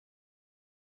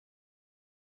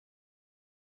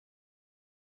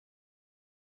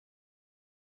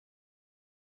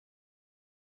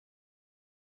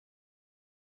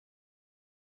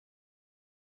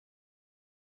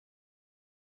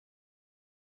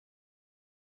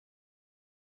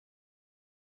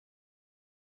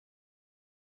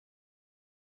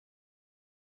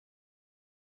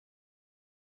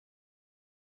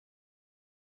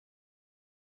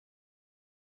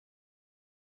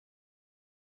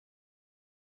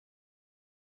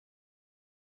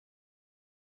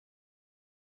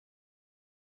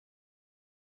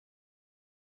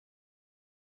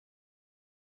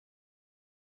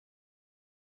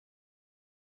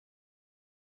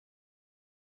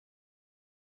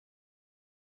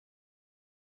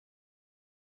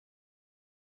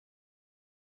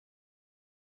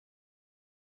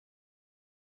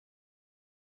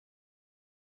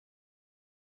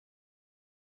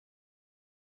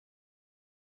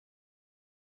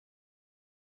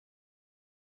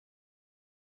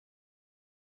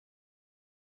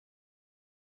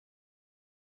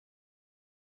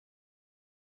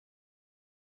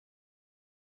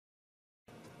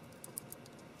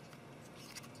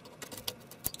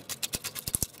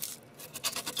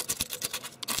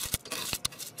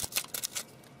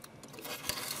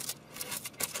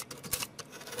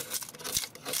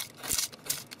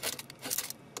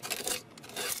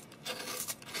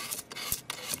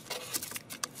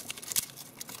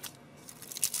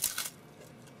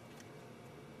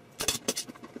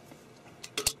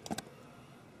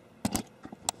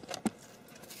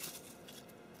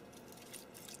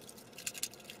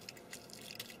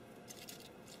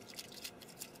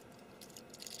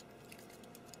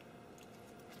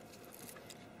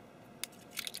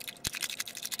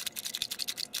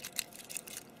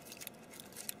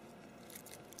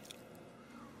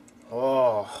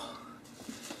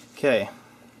Okay,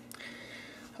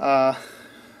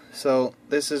 so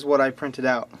this is what I printed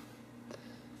out.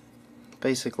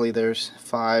 Basically there's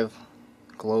 5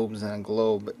 globes and a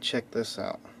globe, but check this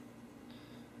out.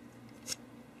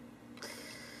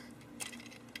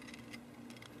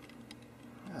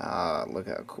 Look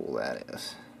how cool that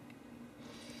is.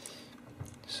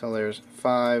 So there's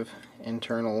 5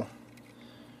 internal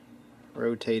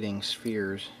rotating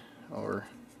spheres or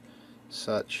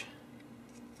such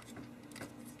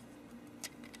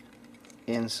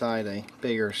inside a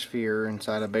bigger sphere,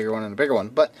 inside a bigger one and a bigger one,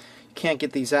 but you can't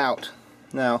get these out.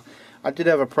 Now, I did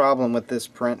have a problem with this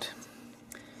print,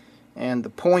 and the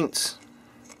points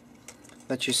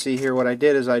that you see here, what I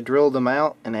did is I drilled them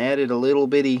out and added a little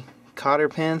bitty cotter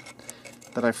pin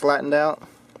that I flattened out.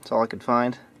 That's all I could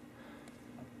find.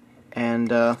 And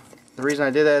the reason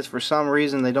I did that is for some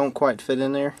reason they don't quite fit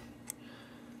in there.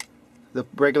 The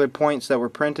regular points that were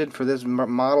printed for this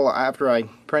model, after I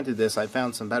printed this, I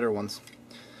found some better ones.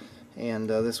 And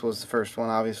this was the first one,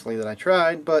 obviously, that I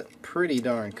tried, but pretty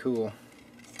darn cool.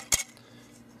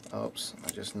 Oops, I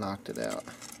just knocked it out.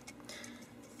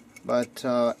 But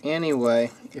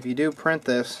anyway, if you do print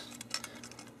this,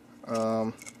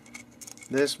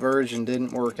 this version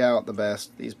didn't work out the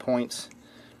best. These points,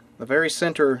 the very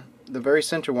center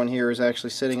one here is actually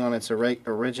sitting on its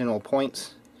original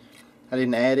points. I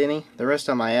didn't add any. The rest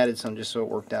of them I added some just so it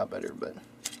worked out better, but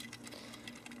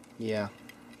yeah,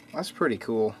 that's pretty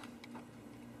cool.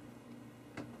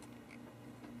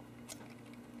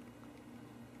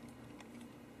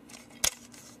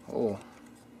 Oh,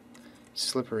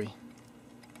 slippery.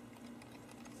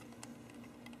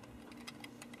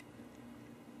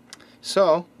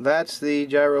 So that's the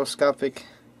gyroscopic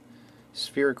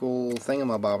spherical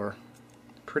thingamabobber.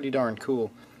 Pretty darn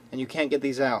cool. And you can't get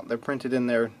these out. They're printed in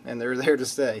there and they're there to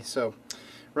stay. So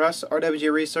Russ, RWG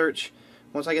Research,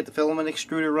 once I get the filament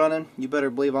extruder running, you better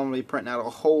believe I'm going to be printing out a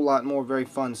whole lot more very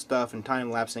fun stuff and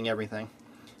time-lapsing everything.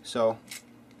 So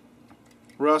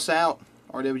Russ out,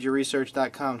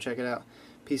 rwgresearch.com. Check it out.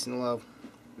 Peace and love.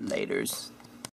 Laters.